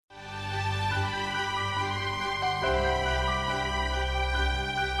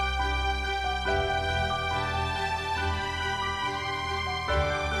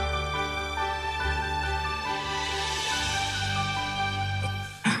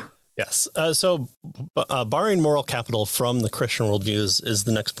Yes. Borrowing moral capital from the Christian worldview is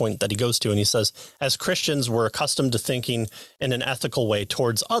the next point that he goes to. And he says, as Christians, we're accustomed to thinking in an ethical way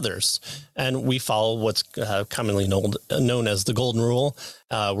towards others. And we follow what's commonly known as the golden rule.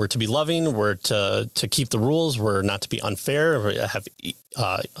 We're to be loving. We're to keep the rules. We're not to be unfair. We have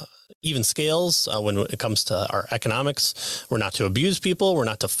even scales when it comes to our economics. We're not to abuse people. We're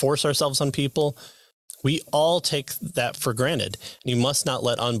not to force ourselves on people. We all take that for granted. You must not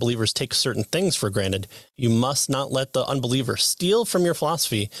let unbelievers take certain things for granted. You must not let the unbeliever steal from your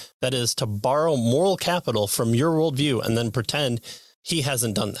philosophy. That is to borrow moral capital from your worldview and then pretend he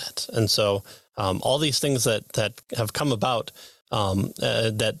hasn't done that. And so all these things that have come about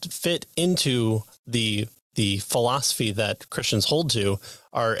that fit into the philosophy that Christians hold to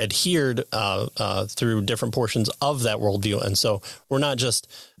are adhered through different portions of that worldview. And so we're not just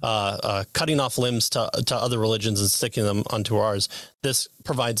cutting off limbs to other religions and sticking them onto ours. This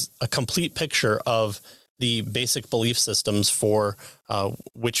provides a complete picture of the basic belief systems for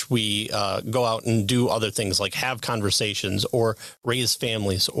which we go out and do other things like have conversations or raise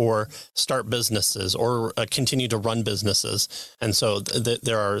families or start businesses or continue to run businesses. And so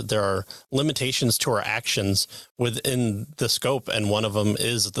there are limitations to our actions within the scope. And one of them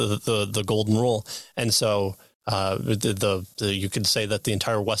is the golden rule. And so you could say that the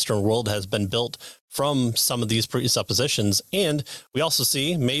entire Western world has been built from some of these presuppositions. And we also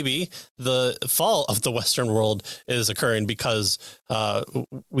see maybe the fall of the Western world is occurring because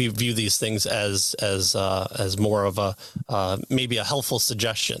we view these things as more of maybe a helpful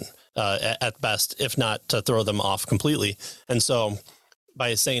suggestion at best, if not to throw them off completely. And so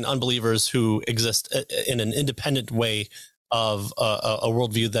by saying unbelievers who exist in an independent way of a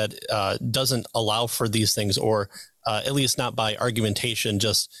worldview that doesn't allow for these things, or at least not by argumentation,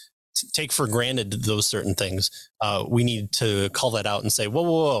 just take for granted those certain things. We need to call that out and say,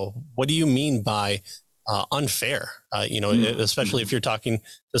 whoa, what do you mean by unfair? Especially if you're talking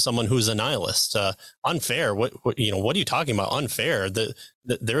to someone who's a nihilist. Unfair, what are you talking about? Unfair.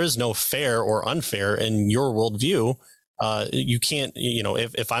 There is no fair or unfair in your worldview. You can't,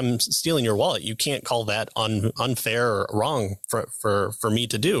 if I'm stealing your wallet, you can't call that unfair or wrong for me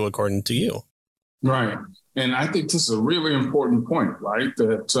to do according to you. Right. And I think this is a really important point, right?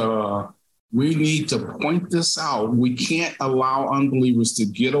 That we need to point this out. We can't allow unbelievers to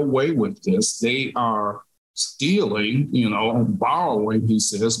get away with this. They are stealing, borrowing, he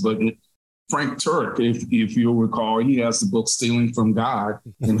says. But Frank Turek, if you'll recall, he has the book Stealing from God,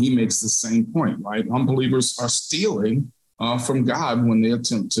 and he makes the same point, right? Unbelievers are stealing from God when they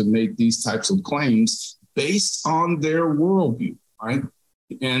attempt to make these types of claims based on their worldview, right?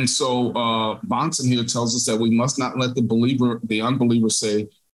 And so Bahnsen here tells us that we must not let the unbeliever say,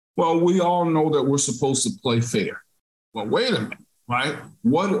 well, we all know that we're supposed to play fair. Well, wait a minute, right?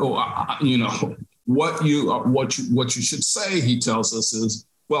 What you should say, he tells us, is,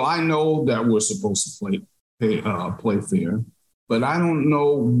 well, I know that we're supposed to play fair, but I don't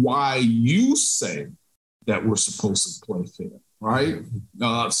know why you say that we're supposed to play fair, right?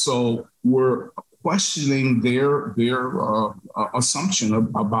 So we're questioning their assumption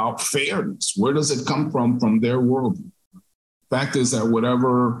about fairness. Where does it come from their worldview? Fact is that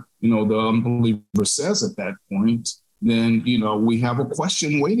whatever, the unbeliever says at that point, then, we have a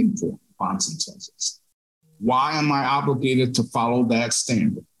question waiting for him, Bahnsen tells us. Why am I obligated to follow that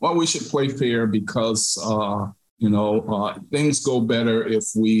standard? Well, we should play fair because, things go better if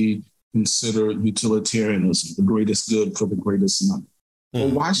we consider utilitarianism the greatest good for the greatest number. Well,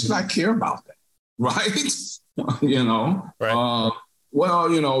 why should I care about that? Right? Right.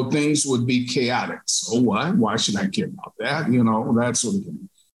 Things would be chaotic. So what? Why should I care about that? That sort of thing.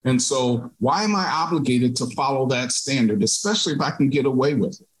 And so why am I obligated to follow that standard, especially if I can get away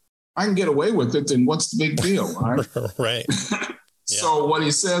with it? If I can get away with it, then what's the big deal, right? Right. So what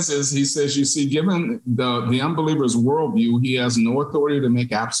he says, you see, given the unbeliever's worldview, he has no authority to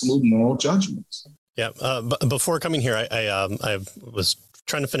make absolute moral judgments. Yeah. But before coming here, I was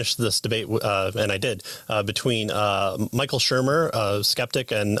trying to finish this debate, and I did, between Michael Shermer, a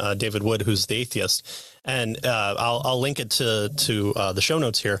skeptic, and David Wood, who's the atheist. And I'll link it to the show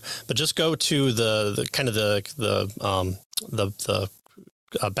notes here. But just go to the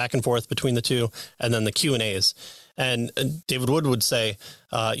back and forth between the two, and then the Q&As. And David Wood would say,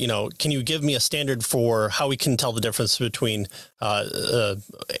 can you give me a standard for how we can tell the difference between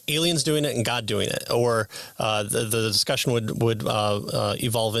aliens doing it and God doing it? Or the discussion would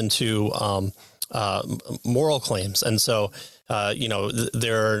evolve into moral claims. And so,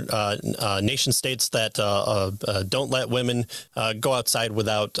 there are nation states that don't let women go outside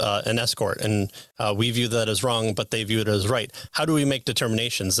without an escort. And we view that as wrong, but they view it as right. How do we make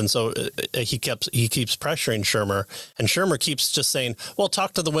determinations? And so he keeps pressuring Shermer, and Shermer keeps just saying, well,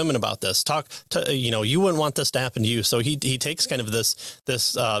 talk to the women about this. You wouldn't want this to happen to you. So he takes kind of this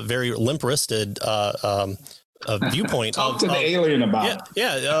very limp-wristed viewpoint talk to the alien about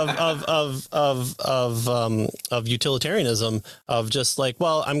of utilitarianism, of just like,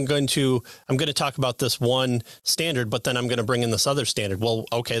 well, I'm going to talk about this one standard, but then I'm going to bring in this other standard. Well,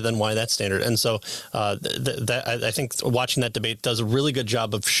 okay, then why that standard? And so I think watching that debate does a really good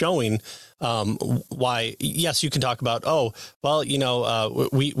job of showing why, yes, you can talk about,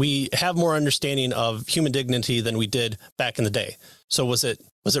 we have more understanding of human dignity than we did back in the day. So was it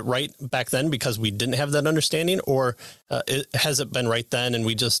right back then because we didn't have that understanding, or has it been right then and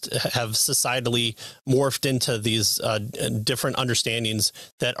we just have societally morphed into these different understandings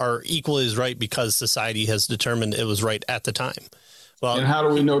that are equally as right because society has determined it was right at the time? Well, and how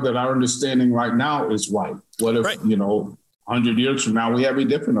do we know that our understanding right now is right? What if, 100 years from now, we have a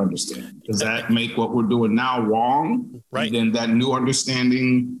different understanding? Does that make what we're doing now wrong? Right. And then that new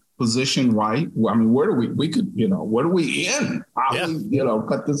understanding position right? I mean, where do what are we in? How do we,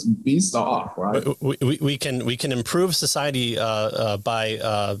 cut this beast off, right? We can improve society by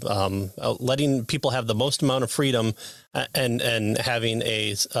letting people have the most amount of freedom and having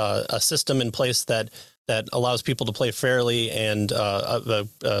a system in place that allows people to play fairly and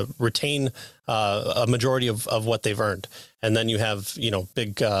retain a majority of what they've earned. And then you have,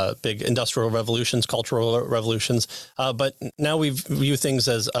 big industrial revolutions, cultural revolutions. But now we view things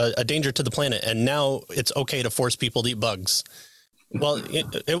as a danger to the planet. And now it's okay to force people to eat bugs. Well,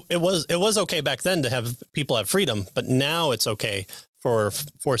 it was okay back then to have people have freedom, but now it's okay for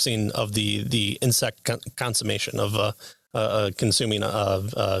forcing of the insect consummation of consuming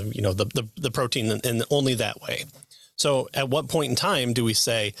the protein in only that way. So at what point in time do we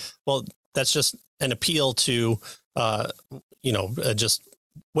say, well, that's just an appeal to, just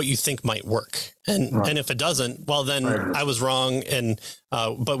what you think might work. And right. And if it doesn't, well, then right. I was wrong. And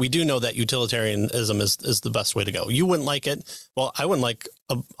but we do know that utilitarianism is the best way to go. You wouldn't like it. Well, I wouldn't like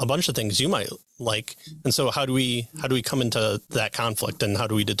a bunch of things you might like. And so how do we come into that conflict, and how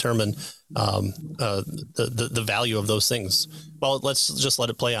do we determine the value of those things? Well, let's just let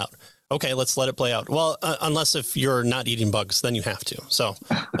it play out. Okay, let's let it play out. Well, unless if you're not eating bugs, then you have to. So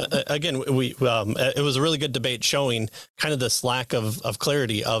again, it was a really good debate showing kind of this lack of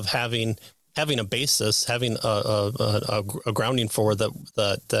clarity of having a basis, having a grounding for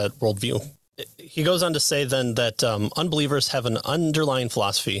that worldview. He goes on to say then that unbelievers have an underlying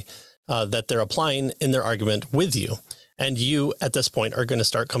philosophy that they're applying in their argument with you. And you, at this point, are going to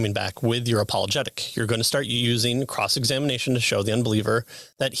start coming back with your apologetic. You're going to start using cross-examination to show the unbeliever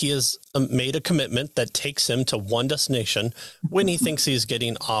that he has made a commitment that takes him to one destination when he thinks he's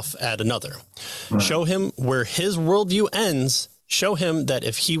getting off at another. Right. Show him where his worldview ends. Show him that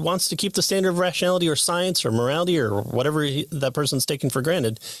if he wants to keep the standard of rationality or science or morality or whatever that person's taken for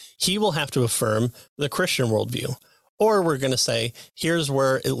granted, he will have to affirm the Christian worldview. Or we're going to say, here's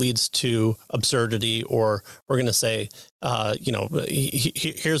where it leads to absurdity, or we're going to say,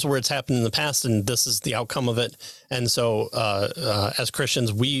 here's where it's happened in the past, and this is the outcome of it. And so as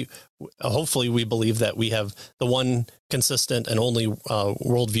Christians, we believe that we have the one consistent and only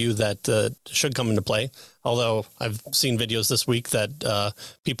worldview that should come into play. Although I've seen videos this week that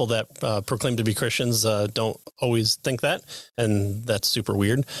people that proclaim to be Christians don't always think that, and that's super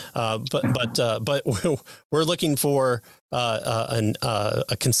weird. But we're looking for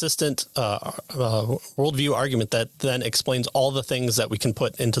a consistent worldview argument that then explains all the things that we can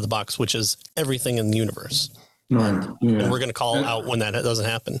put into the box, which is everything in the universe. Right. Yeah. And we're going to call out when that doesn't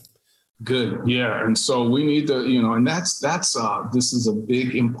happen. Good. Yeah. And so we need to, and that's this is a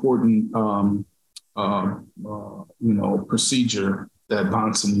big, important, procedure that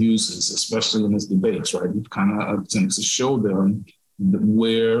Bahnsen uses, especially in his debates, right? He kind of attempts to show them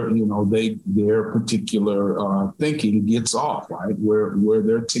where, their particular thinking gets off, right? Where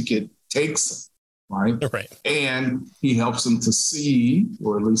their ticket takes them, right? Right. And he helps them to see,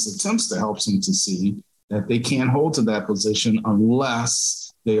 or at least attempts to help them to see, that they can't hold to that position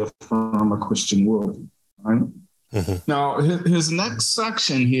unless they affirm a Christian worldview, right? Mm-hmm. Now, his next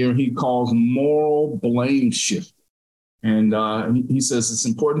section here, he calls moral blame shift. And he says it's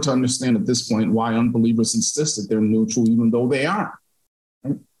important to understand at this point why unbelievers insist that they're neutral, even though they aren't.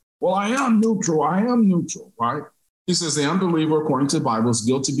 Right? Well, I am neutral, right? He says the unbeliever, according to the Bible, is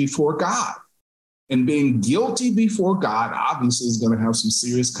guilty before God. And being guilty before God, obviously, is going to have some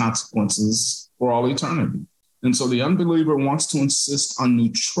serious consequences for all eternity. And so the unbeliever wants to insist on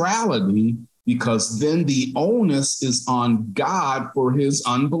neutrality because then the onus is on God for his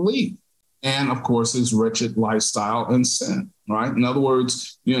unbelief and, of course, his wretched lifestyle and sin, right? In other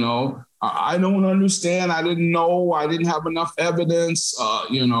words, I don't understand. I didn't know. I didn't have enough evidence,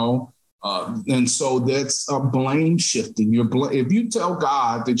 and so that's blame shifting. If you tell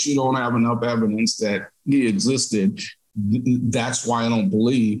God that you don't have enough evidence that he existed, that's why I don't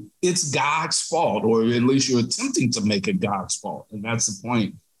believe, it's God's fault, or at least you're attempting to make it God's fault. And that's the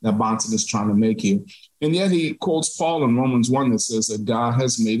point that Bahnsen is trying to make here. And yet he quotes Paul in Romans 1 that says that God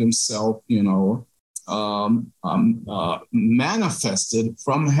has made himself, manifested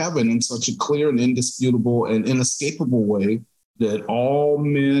from heaven in such a clear and indisputable and inescapable way that all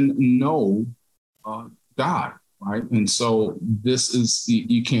men know God, right? And so this is,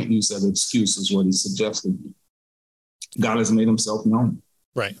 you can't use that excuse, is what he suggested. God has made himself known.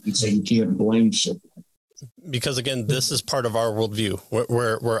 Right. And so you can't blame shit. Because again, this is part of our worldview.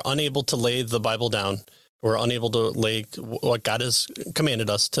 We're unable to lay the Bible down. We're unable to lay what God has commanded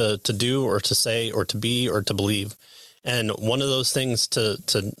us to do or to say or to be or to believe. And one of those things to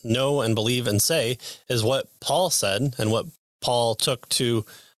know and believe and say is what Paul said, and what Paul took to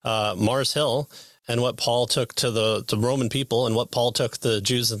Mars Hill, and what Paul took to the Roman people, and what Paul took the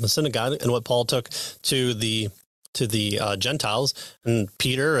Jews in the synagogue, and what Paul took to the Gentiles, and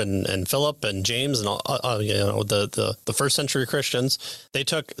Peter and Philip and James and all, the first century Christians. They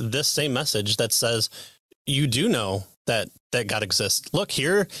took this same message that says, you do know that God exists. Look,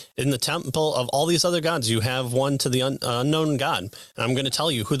 here in the temple of all these other gods, you have one to the unknown God. And I'm going to tell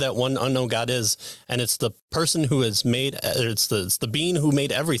you who that one unknown God is. And it's the person who has made, it's the being who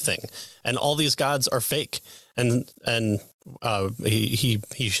made everything. And all these gods are fake. And he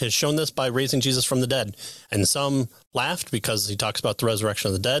has shown this by raising Jesus from the dead. And some laughed because he talks about the resurrection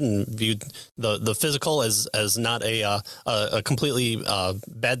of the dead and viewed the physical as not a completely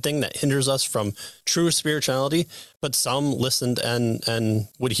bad thing that hinders us from true spirituality. But some listened and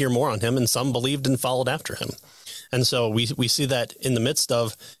would hear more on him, and some believed and followed after him. And so we see that in the midst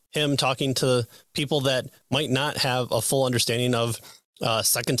of him talking to people that might not have a full understanding of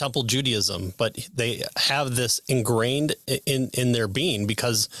Second Temple Judaism, but they have this ingrained in their being,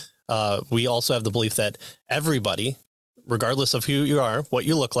 because we also have the belief that everybody, regardless of who you are, what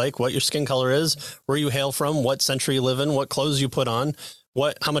you look like, what your skin color is, where you hail from, what century you live in, what clothes you put on,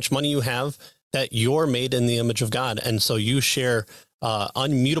 how much money you have, that you're made in the image of God. And so you share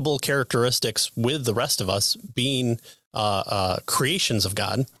unmutable characteristics with the rest of us, being creations of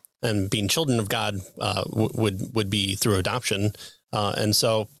God, and being children of God would be through adoption. And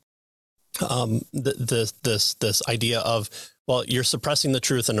so this idea of, well, you're suppressing the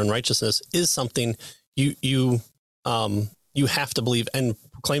truth and unrighteousness is something you have to believe and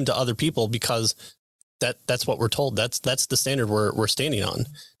proclaim to other people, because that's what we're told. That's the standard we're standing on.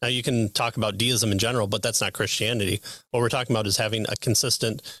 Now, you can talk about deism in general, but that's not Christianity. What we're talking about is having a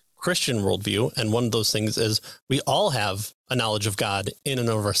consistent Christian worldview. And one of those things is we all have a knowledge of God in and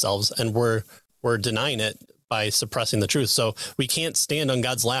of ourselves, and we're denying it by suppressing the truth. So we can't stand on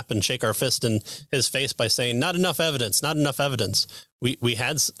God's lap and shake our fist in his face by saying, not enough evidence, not enough evidence. We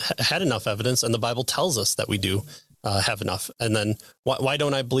had enough evidence, and the Bible tells us that we do have enough. And then why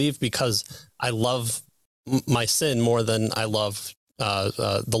don't I believe? Because I love my sin more than I love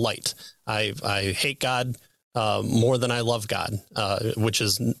the light. I hate God more than I love God, which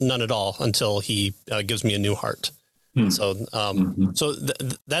is none at all until he gives me a new heart. So,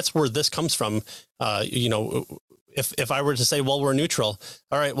 that's where this comes from. If I were to say, well, we're neutral.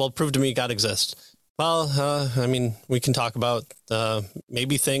 All right, well, prove to me God exists. Well, we can talk about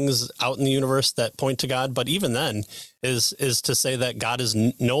maybe things out in the universe that point to God, but even then is to say that God is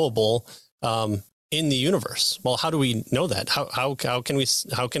knowable in the universe. Well, how do we know that? How can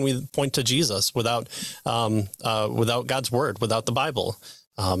we point to Jesus without God's word, without the Bible?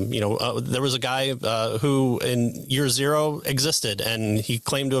 There was a guy who in year zero existed, and he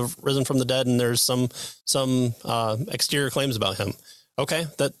claimed to have risen from the dead, and there's some exterior claims about him. Okay,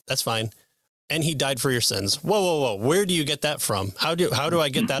 that's fine. And he died for your sins. Whoa. Where do you get that from? How do I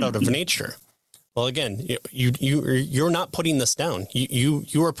get that out of nature? Well, again, you're not putting this down.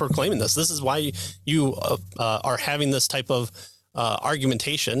 You are proclaiming this. This is why you are having this type of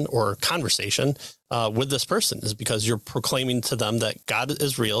argumentation or conversation with this person, is because you're proclaiming to them that God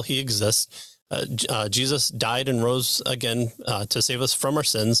is real. He exists. Jesus died and rose again to save us from our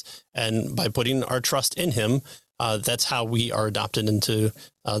sins. And by putting our trust in him, that's how we are adopted into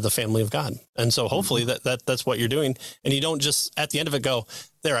the family of God. And so hopefully that's what you're doing. And you don't just at the end of it go,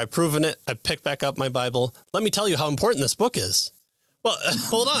 there, I've proven it. I picked back up my Bible. Let me tell you how important this book is. Well,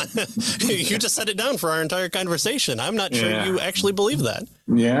 hold on. You just set it down for our entire conversation. I'm not sure you actually believe that.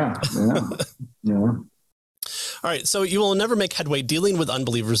 Yeah. All right. So you will never make headway dealing with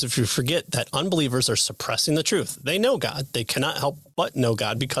unbelievers if you forget that unbelievers are suppressing the truth. They know God. They cannot help but know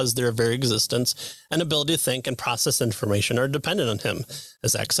God because their very existence and ability to think and process information are dependent on him,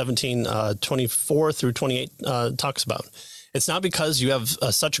 as Acts 17, 24 through 28 talks about. It's not because you have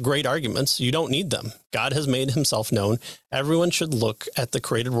such great arguments. You don't need them. God has made himself known. Everyone should look at the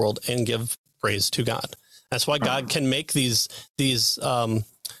created world and give praise to God. That's why God can make these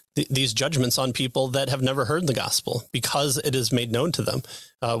judgments on people that have never heard the gospel, because it is made known to them.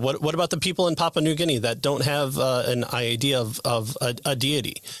 What about the people in Papua New Guinea that don't have an idea of a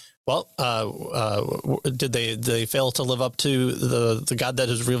deity? Well, did they fail to live up to the God that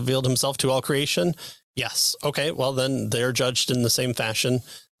has revealed himself to all creation? Yes. Okay. Well, then they're judged in the same fashion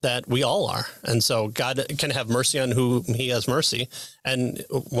that we all are. And so God can have mercy on who he has mercy. And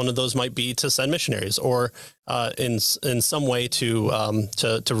one of those might be to send missionaries or in some way to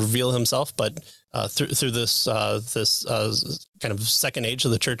reveal himself. But through this kind of second age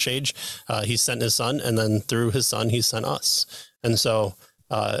of the church age, he sent his son, and then through his son, he sent us. And so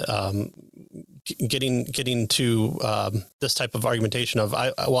getting to this type of argumentation of,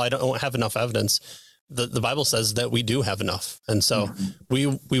 I don't have enough evidence. The Bible says that we do have enough. And so we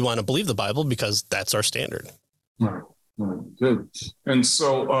want to believe the Bible because that's our standard. Right. Good. And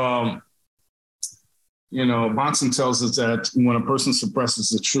so, Bahnsen tells us that when a person suppresses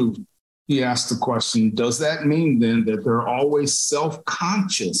the truth, he asks the question, does that mean then that they're always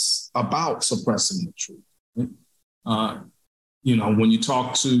self-conscious about suppressing the truth? When you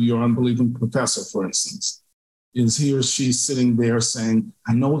talk to your unbelieving professor, for instance, is he or she sitting there saying,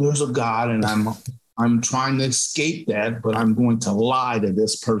 I know there's a God and I'm trying to escape that, but I'm going to lie to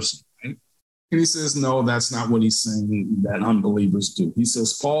this person, right? And he says, no, that's not what he's saying that unbelievers do. He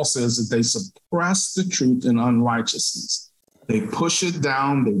says, Paul says that they suppress the truth in unrighteousness. They push it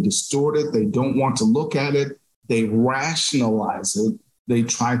down, they distort it, they don't want to look at it, they rationalize it, they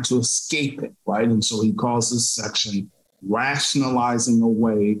try to escape it, right? And so he calls this section rationalizing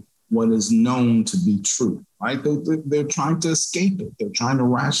away what is known to be true, right? They're trying to escape it. They're trying to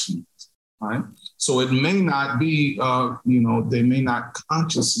rationalize, right? So it may not be, they may not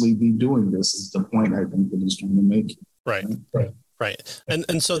consciously be doing this, is the point I think that he's trying to make. Right.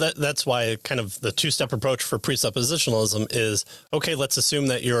 And so that's why kind of the two-step approach for presuppositionalism is, okay, let's assume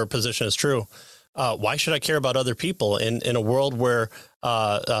that your position is true. Why should I care about other people in a world where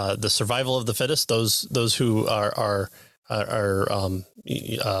the survival of the fittest, those who are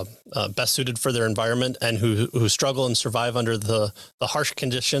best suited for their environment and who struggle and survive under the harsh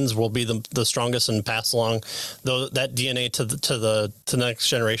conditions will be the strongest and pass along that DNA to the next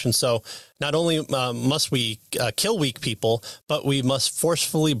generation. So not only must we kill weak people, but we must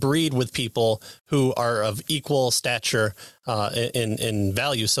forcefully breed with people who are of equal stature in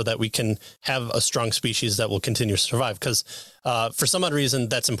value, so that we can have a strong species that will continue to survive. Because for some odd reason,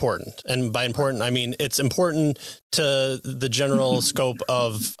 that's important. And by important, I mean it's important to the general scope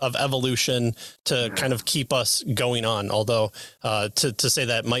of evolution to kind of keep us going on. Although to say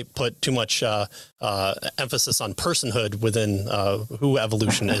that might put too much emphasis on personhood within who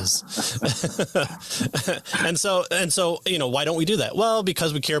evolution is. and so, why don't we do that? Well,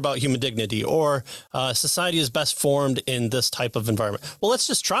 because we care about human dignity, or society is best formed in this type of environment. Well, let's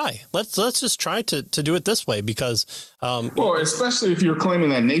just try. Let's just try to do it this way, because especially if you're claiming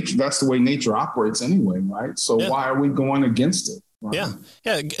that nature, that's the way nature operates anyway, right? So why are we going against it? Right?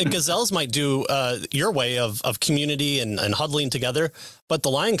 Yeah. Gazelles might do your way of community and huddling together, but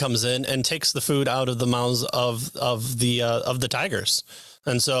the lion comes in and takes the food out of the mouths of the tigers.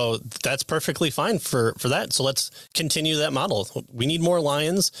 And so that's perfectly fine for that. So let's continue that model. We need more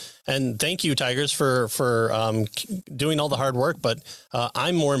lions, and thank you, tigers, for doing all the hard work. But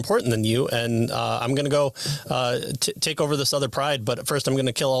I'm more important than you, and I'm going to go take over this other pride. But first, I'm going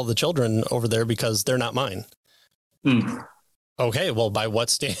to kill all the children over there because they're not mine. Okay, well, by what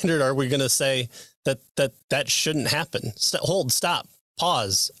standard are we going to say that shouldn't happen? Stop,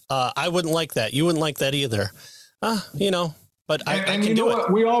 pause. I wouldn't like that. You wouldn't like that either. But I can do it.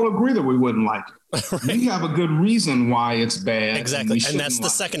 We all agree that we wouldn't like it. Right. We have a good reason why it's bad. Exactly. And that's the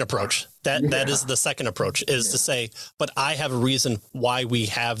second approach. That is the second approach, is to say, but I have a reason why we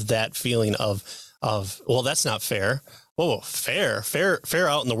have that feeling of, well, that's not fair. Whoa, fair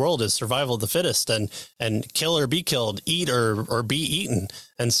out in the world is survival of the fittest, and kill or be killed, eat or be eaten.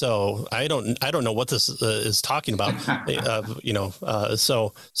 And so I don't know what this is talking about.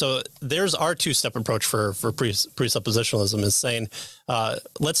 So there's our two-step approach for presuppositionalism, is saying,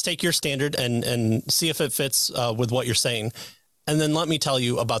 let's take your standard and see if it fits with what you're saying. And then let me tell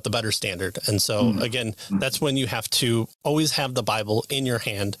you about the better standard. And so again, that's when you have to always have the Bible in your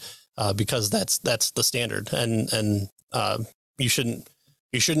hand, because that's the standard. And you shouldn't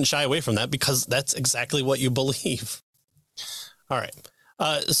shy away from that, because that's exactly what you believe. All right.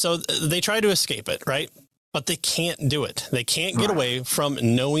 So they try to escape it, right? But they can't do it. They can't get away from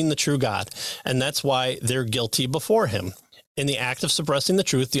knowing the true God. And that's why they're guilty before him. In the act of suppressing the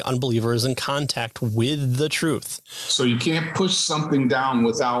truth, the unbeliever is in contact with the truth. So you can't push something down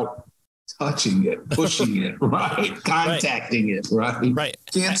without touching it, pushing it, right? Contacting it, right? Right.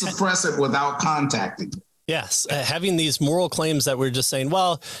 Can't suppress it without contacting it. Yes. Having these moral claims that we're just saying,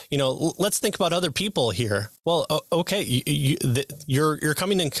 well, let's think about other people here. Well, okay. You're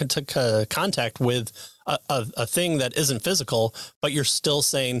coming into contact with a thing that isn't physical, but you're still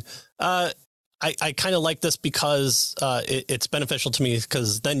saying, I kind of like this because it's beneficial to me,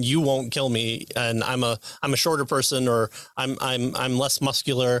 because then you won't kill me, and I'm a shorter person, or I'm less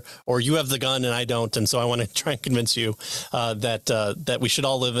muscular, or you have the gun and I don't, and so I want to try and convince you that we should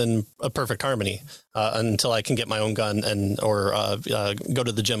all live in a perfect harmony until I can get my own gun or go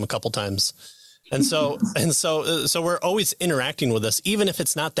to the gym a couple times. And so we're always interacting with this, even if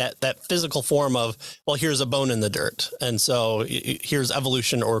it's not that physical form of, well, here's a bone in the dirt, and so here's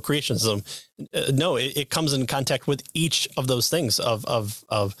evolution or creationism. No, it comes in contact with each of those things of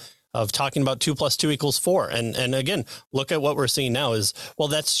talking about 2 + 2 = 4. And again, look at what we're seeing now is, well,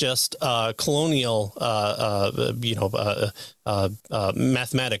 that's just colonial,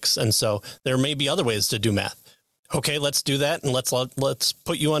 mathematics, and so there may be other ways to do math. Okay, let's do that, and let's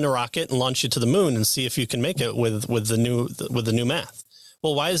put you on a rocket and launch you to the moon and see if you can make it with the new math.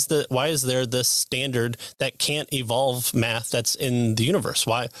 Well, why is there this standard that can't evolve math that's in the universe?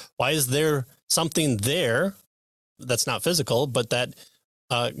 Why is there something there that's not physical, but that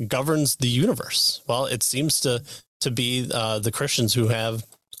governs the universe? Well, it seems to be the Christians who have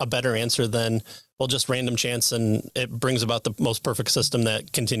a better answer than, well, just random chance, and it brings about the most perfect system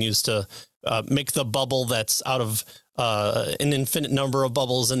that continues to make the bubble that's out of an infinite number of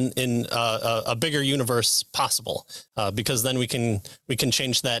bubbles in a bigger universe possible, because then we can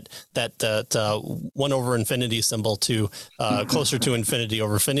change that 1 over infinity symbol to closer to infinity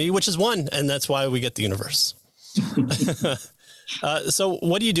over infinity, which is 1, and that's why we get the universe. So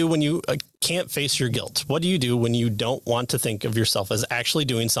what do you do when you can't face your guilt? What do you do when you don't want to think of yourself as actually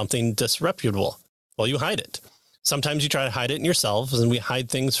doing something disreputable? Well, you hide it. Sometimes you try to hide it in yourselves, and we hide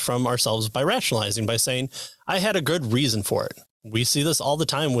things from ourselves by rationalizing, by saying, I had a good reason for it. We see this all the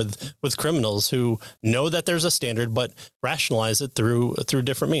time with criminals who know that there's a standard, but rationalize it through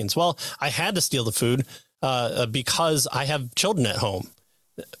different means. Well, I had to steal the food because I have children at home.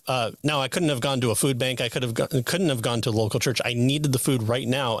 Now, I couldn't have gone to a food bank. I couldn't have gone to a local church. I needed the food right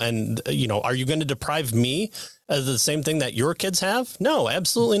now. And, are you going to deprive me of the same thing that your kids have? No,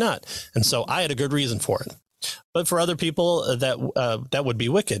 absolutely not. And so I had a good reason for it. But for other people that would be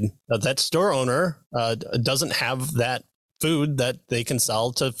wicked. That store owner doesn't have that food that they can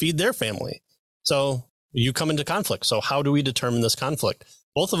sell to feed their family. So you come into conflict. So how do we determine this conflict?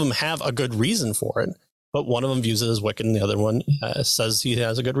 Both of them have a good reason for it, but one of them views it as wicked and the other one says he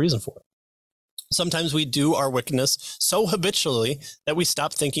has a good reason for it. Sometimes we do our wickedness so habitually that we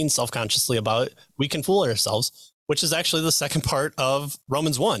stop thinking self-consciously about it. We can fool ourselves, which is actually the second part of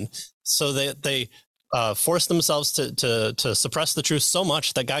Romans 1. So they force themselves to suppress the truth so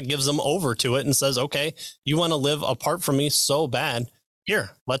much that God gives them over to it and says, okay, you want to live apart from me so bad, here,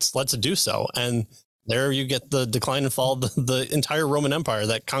 let's do so. And there you get the decline and fall of the entire Roman Empire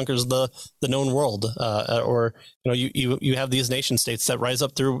that conquers the known world. Or you have these nation states that rise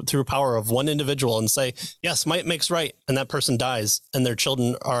up through power of one individual and say, yes, might makes right. And that person dies and their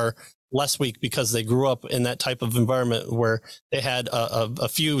children are less weak because they grew up in that type of environment where they had a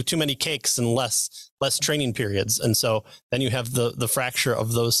few too many cakes and less training periods. And so then you have the fracture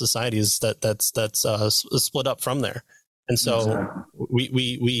of those societies that's split up from there. And so exactly.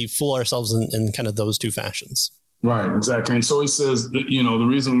 we fool ourselves in kind of those two fashions. Right, exactly. And so he says, the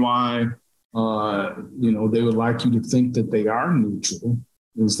reason why, they would like you to think that they are neutral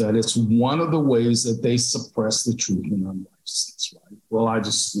is that it's one of the ways that they suppress the truth and unrighteousness, right? Well,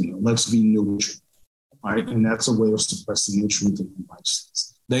 let's be neutral, right? And that's a way of suppressing the truth and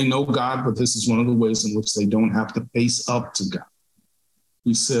unrighteousness. They know God, but this is one of the ways in which they don't have to face up to God.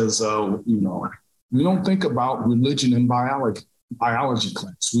 He says, we don't think about religion in biology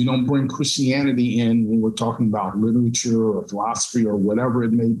class. We don't bring Christianity in when we're talking about literature or philosophy or whatever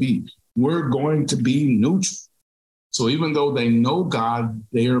it may be. We're going to be neutral. So even though they know God,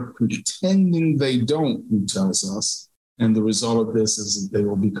 they're pretending they don't, he tells us. And the result of this is that they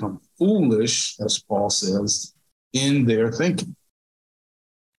will become foolish, as Paul says, in their thinking.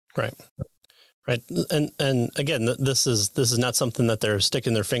 Right. Right. And again, this is not something that they're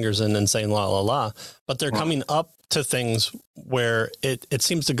sticking their fingers in and saying la la la, but they're coming up to things where it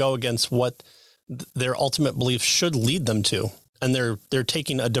seems to go against what their ultimate belief should lead them to. And they're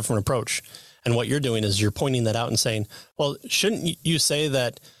taking a different approach. And what you're doing is you're pointing that out and saying, well, shouldn't you say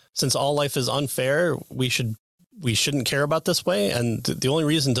that since all life is unfair, we shouldn't care about this way? And the only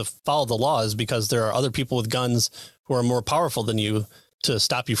reason to follow the law is because there are other people with guns who are more powerful than you to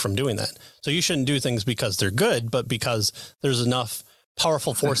stop you from doing that. So you shouldn't do things because they're good, but because there's enough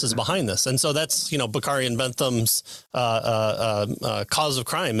powerful forces behind this. And so that's, Bakari and Bentham's cause of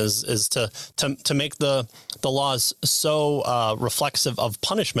crime is to make the laws so reflexive of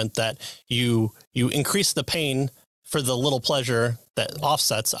punishment that you increase the pain for the little pleasure that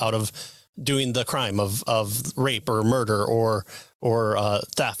offsets out of doing the crime of rape or murder or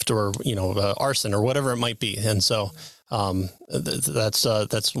theft or arson or whatever it might be. And so that's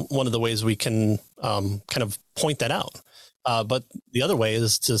one of the ways we can kind of point that out. But the other way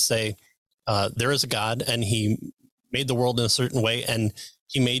is to say there is a God and he made the world in a certain way and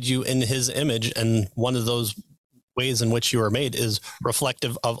he made you in his image. And one of those ways in which you are made is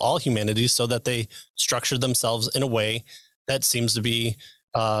reflective of all humanity so that they structure themselves in a way that seems to be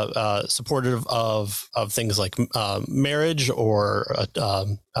supportive of things like marriage or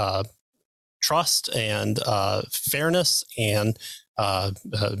trust and fairness and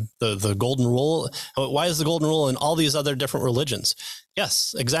the golden rule. Why is the golden rule in all these other different religions?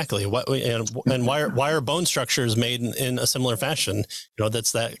 Yes, exactly. And why are bone structures made in a similar fashion?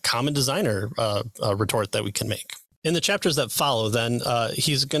 That's that common designer retort that we can make. In the chapters that follow, then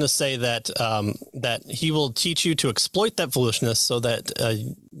he's going to say that that he will teach you to exploit that foolishness so that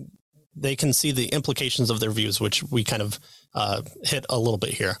they can see the implications of their views, which we kind of hit a little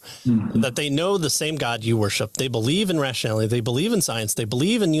bit here. Mm-hmm. That they know the same God you worship. They believe in rationality. They believe in science. They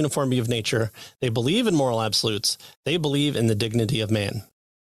believe in uniformity of nature. They believe in moral absolutes. They believe in the dignity of man.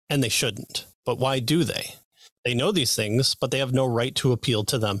 And they shouldn't. But why do they? They know these things, but they have no right to appeal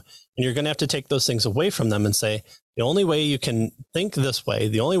to them. And you're going to have to take those things away from them and say, the only way you can think this way,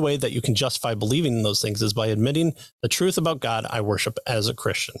 the only way that you can justify believing in those things is by admitting the truth about God I worship as a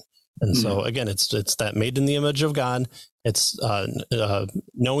Christian. And so, again, it's that made in the image of God. It's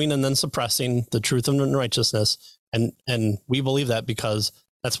knowing and then suppressing the truth and righteousness. And we believe that because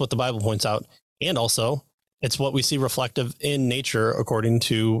that's what the Bible points out. And also, it's what we see reflective in nature according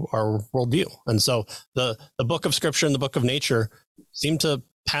to our worldview. And so the book of Scripture and the book of nature seem to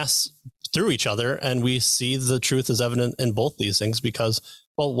pass through each other. And we see the truth is evident in both these things because,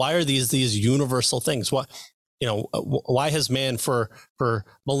 well, why are these universal things? Why has man for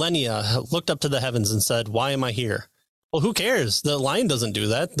millennia looked up to the heavens and said, why am I here? Well, who cares? The lion doesn't do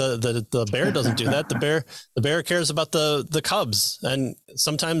that. The bear doesn't do that. The bear cares about the cubs and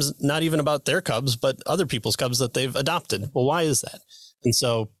sometimes not even about their cubs, but other people's cubs that they've adopted. Well, why is that? And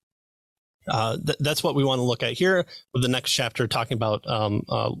so that's what we want to look at here with the next chapter, talking about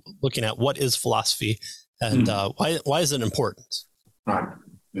looking at what is philosophy and why is it important? Right.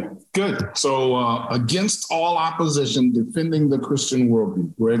 Yeah. Good. So against all opposition, defending the Christian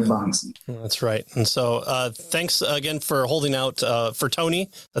worldview, Greg Bahnsen. That's right. And so thanks again for holding out for Tony.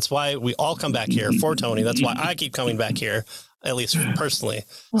 That's why we all come back here for Tony. That's why I keep coming back here, at least personally.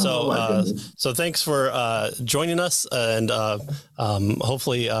 So thanks for joining us, and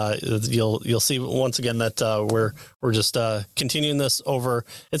hopefully you'll see once again that we're just continuing this over.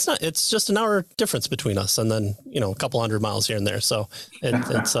 It's just an hour difference between us, and then a couple 100 miles here and there. So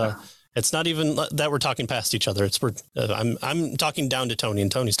it's not even that we're talking past each other. I'm talking down to Tony,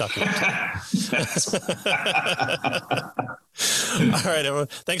 and Tony's talking up to me. All right, everyone.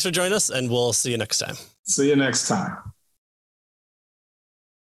 Thanks for joining us, and we'll see you next time. See you next time.